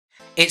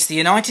It's the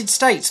United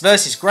States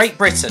versus Great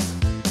Britain.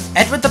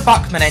 Edward the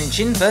Bachmann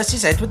engine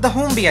versus Edward the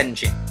Hornby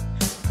engine.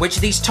 Which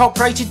of these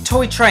top-rated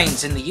toy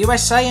trains in the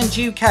USA and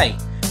UK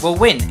will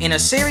win in a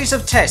series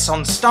of tests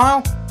on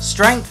style,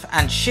 strength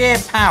and sheer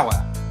power?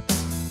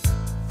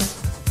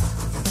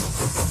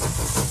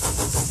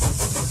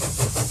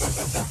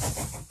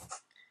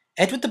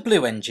 Edward the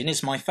Blue engine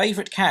is my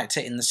favourite character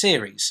in the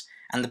series,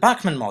 and the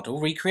Bachmann model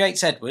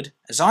recreates Edward,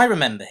 as I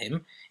remember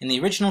him, in the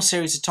original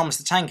series of Thomas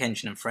the Tank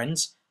Engine and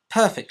Friends,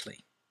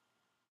 perfectly.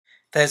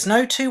 There's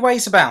no two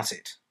ways about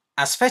it.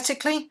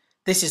 Aesthetically,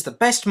 this is the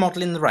best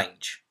model in the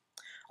range.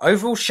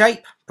 Overall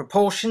shape,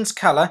 proportions,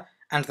 colour,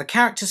 and the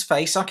character's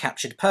face are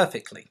captured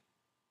perfectly.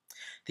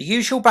 The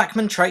usual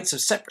Bachmann traits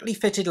of separately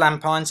fitted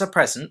lamp irons are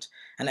present,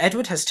 and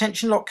Edward has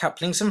tension lock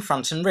couplings in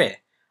front and rear,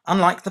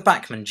 unlike the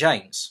Bachmann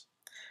James.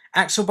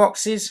 Axle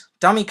boxes,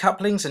 dummy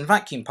couplings and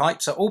vacuum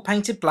pipes are all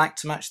painted black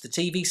to match the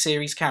TV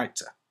series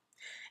character.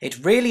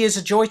 It really is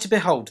a joy to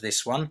behold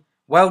this one.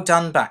 Well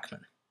done,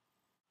 Bachmann.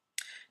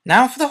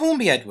 Now for the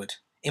Hornby Edward,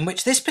 in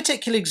which this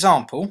particular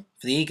example,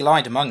 for the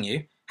eagle-eyed among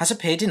you, has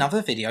appeared in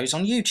other videos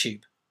on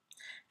YouTube.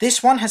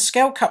 This one has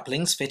scale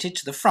couplings fitted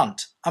to the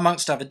front,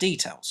 amongst other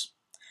details.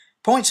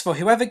 Points for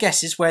whoever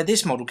guesses where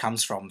this model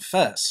comes from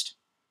first.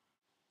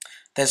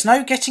 There's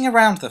no getting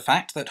around the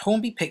fact that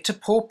Hornby picked a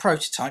poor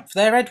prototype for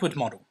their Edward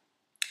model.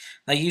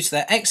 They used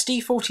their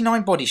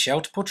XD49 body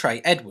shell to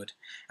portray Edward,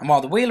 and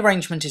while the wheel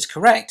arrangement is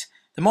correct,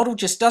 the model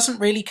just doesn't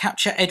really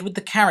capture Edward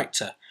the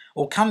character,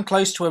 or come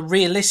close to a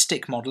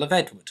realistic model of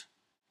Edward.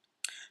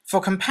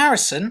 For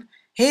comparison,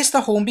 here's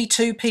the Hornby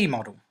 2P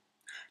model.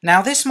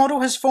 Now this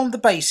model has formed the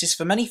basis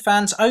for many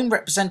fans' own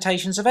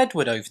representations of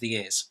Edward over the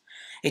years.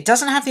 It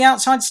doesn't have the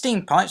outside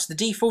steam pipes the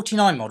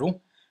D49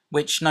 model,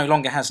 which no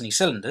longer has any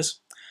cylinders,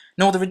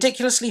 nor the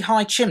ridiculously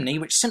high chimney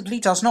which simply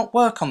does not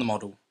work on the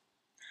model.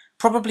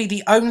 Probably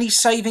the only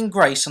saving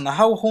grace on the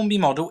whole Hornby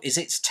model is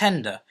its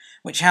tender,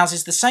 which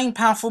houses the same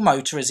powerful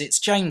motor as its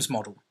James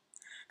model.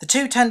 The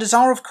two tenders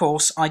are of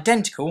course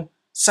identical,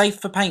 save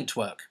for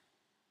paintwork.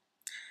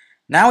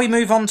 Now we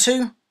move on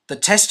to the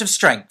test of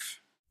strength.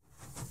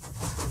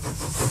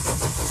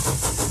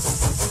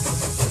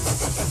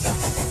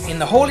 In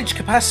the haulage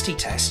capacity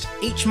test,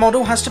 each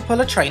model has to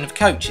pull a train of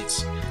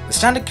coaches, the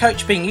standard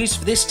coach being used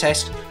for this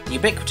test, the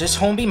ubiquitous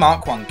Hornby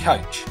Mark I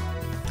coach.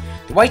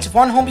 The weight of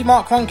one Hornby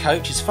Mark I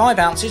coach is 5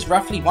 ounces,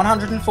 roughly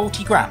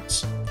 140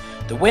 grams.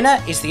 The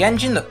winner is the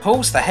engine that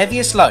pulls the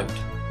heaviest load.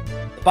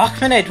 The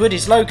Bachmann Edward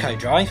is loco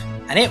drive,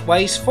 and it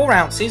weighs 4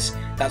 ounces,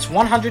 that's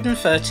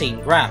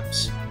 113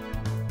 grams.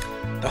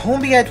 The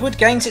Hornby Edward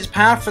gains its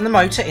power from the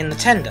motor in the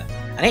tender,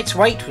 and its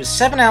weight was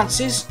 7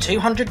 ounces,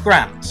 200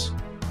 grams.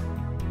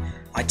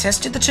 I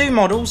tested the two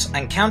models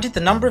and counted the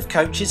number of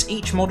coaches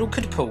each model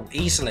could pull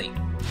easily.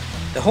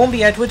 The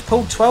Hornby Edward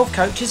pulled 12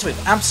 coaches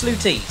with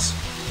absolute ease.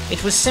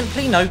 It was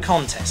simply no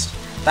contest.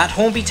 That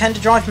Hornby tender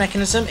drive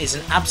mechanism is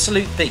an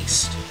absolute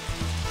beast.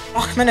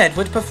 Bachmann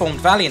Edward performed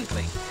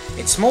valiantly,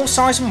 its small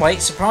size and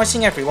weight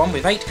surprising everyone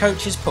with 8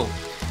 coaches pulled,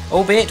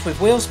 albeit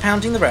with wheels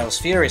pounding the rails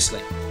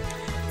furiously.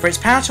 For its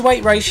power to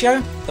weight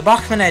ratio, the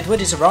Bachmann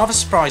Edward is a rather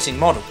surprising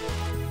model.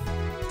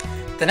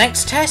 The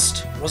next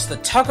test was the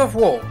tug of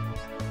war.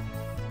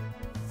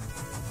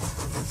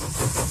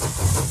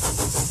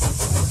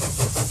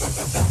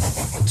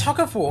 The tug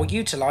of war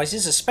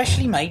utilises a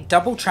specially made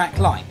double track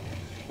line,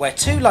 where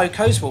 2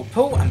 locos will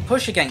pull and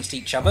push against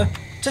each other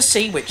to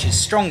see which is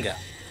stronger.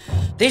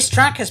 This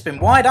track has been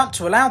wired up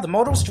to allow the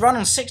models to run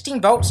on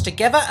 16 volts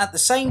together at the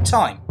same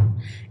time.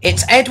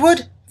 It's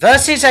Edward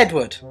versus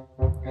Edward.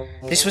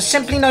 This was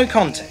simply no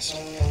contest.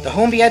 The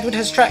Hornby Edward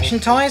has traction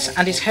tyres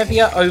and is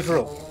heavier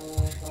overall.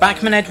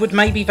 Bachmann Edward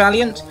may be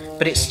valiant,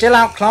 but it's still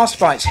outclassed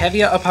by its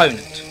heavier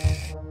opponent.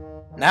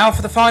 Now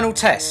for the final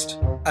test,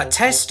 a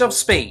test of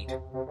speed.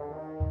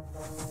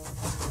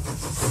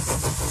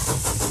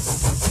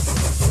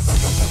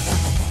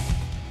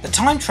 The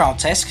time trial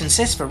test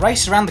consists of a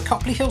race around the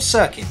Copley Hill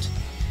circuit,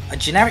 a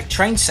generic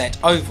train set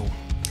oval.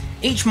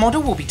 Each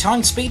model will be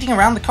timed speeding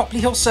around the Copley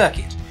Hill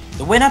circuit,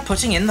 the winner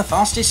putting in the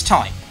fastest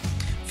time.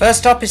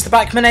 First up is the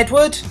Bachmann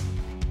Edward,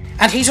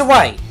 and he's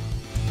away.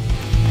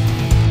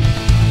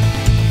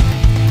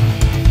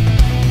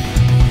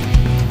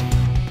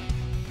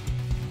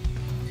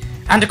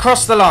 And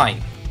across the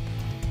line.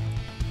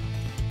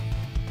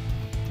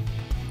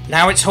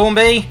 Now it's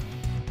Hornby,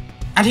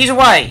 and he's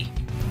away.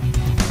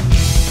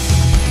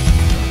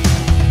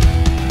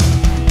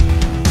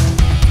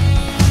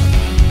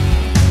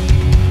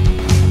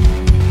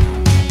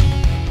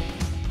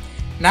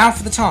 Now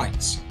for the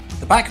times.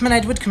 The Bachmann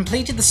Edward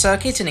completed the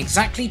circuit in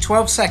exactly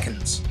 12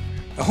 seconds.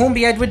 The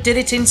Hornby Edward did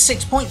it in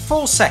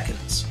 6.4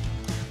 seconds.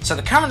 So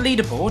the current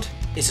leaderboard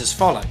is as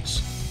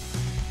follows.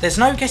 There's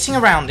no getting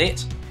around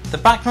it. The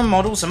Bachmann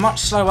models are much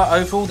slower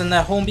overall than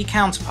their Hornby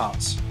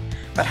counterparts.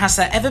 But has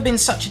there ever been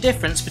such a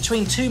difference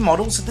between two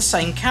models of the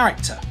same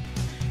character?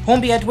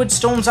 Hornby Edward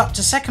storms up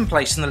to second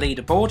place in the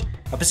leaderboard,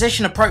 a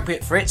position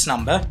appropriate for its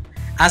number,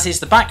 as is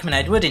the Bachmann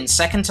Edward in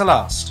second to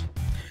last.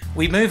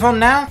 We move on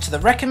now to the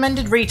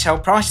recommended retail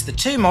price of the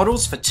two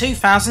models for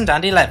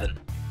 2011.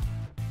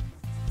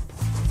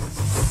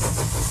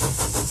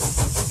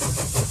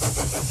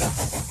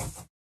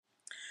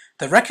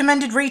 The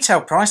recommended retail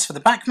price for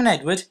the Bachmann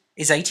Edward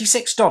is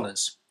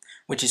 $86,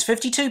 which is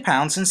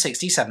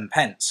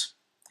 £52.67.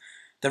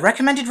 The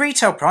recommended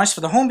retail price for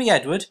the Hornby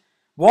Edward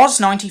was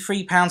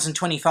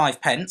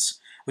 £93.25,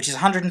 which is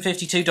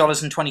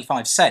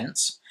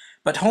 $152.25,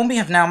 but Hornby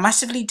have now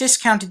massively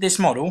discounted this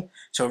model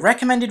to a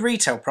recommended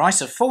retail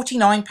price of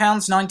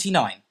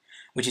 £49.99,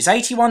 which is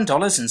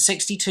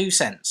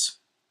 $81.62.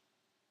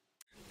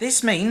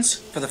 This means,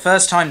 for the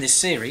first time this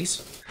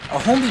series, a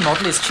Hornby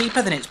model is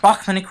cheaper than its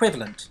Bachmann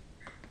equivalent.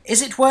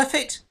 Is it worth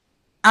it?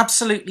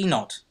 Absolutely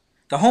not.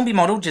 The Hornby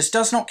model just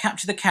does not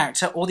capture the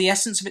character or the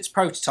essence of its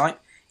prototype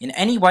in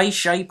any way,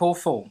 shape or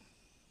form.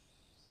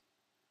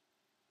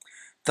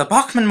 The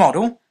Bachmann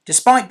model,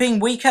 despite being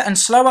weaker and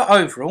slower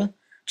overall,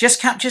 just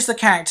captures the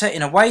character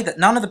in a way that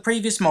none of the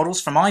previous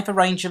models from either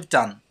range have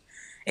done.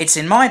 It's,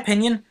 in my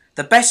opinion,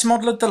 the best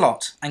model of the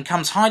lot and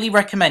comes highly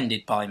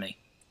recommended by me.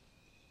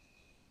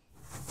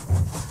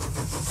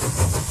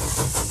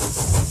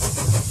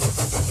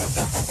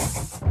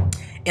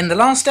 In the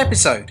last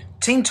episode,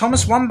 Team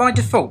Thomas won by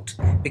default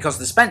because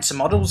the Spencer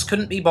models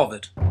couldn't be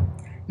bothered.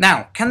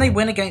 Now, can they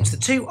win against the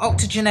two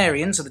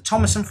octogenarians of the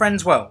Thomas and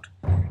Friends world?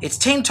 It's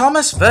Team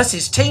Thomas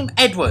versus Team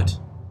Edward.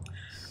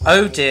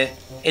 Oh dear,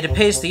 it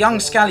appears the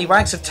young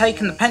scallywags have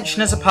taken the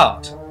pensioners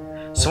apart.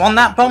 So on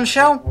that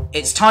bombshell,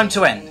 it's time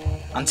to end.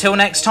 Until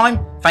next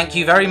time, thank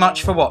you very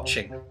much for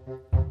watching.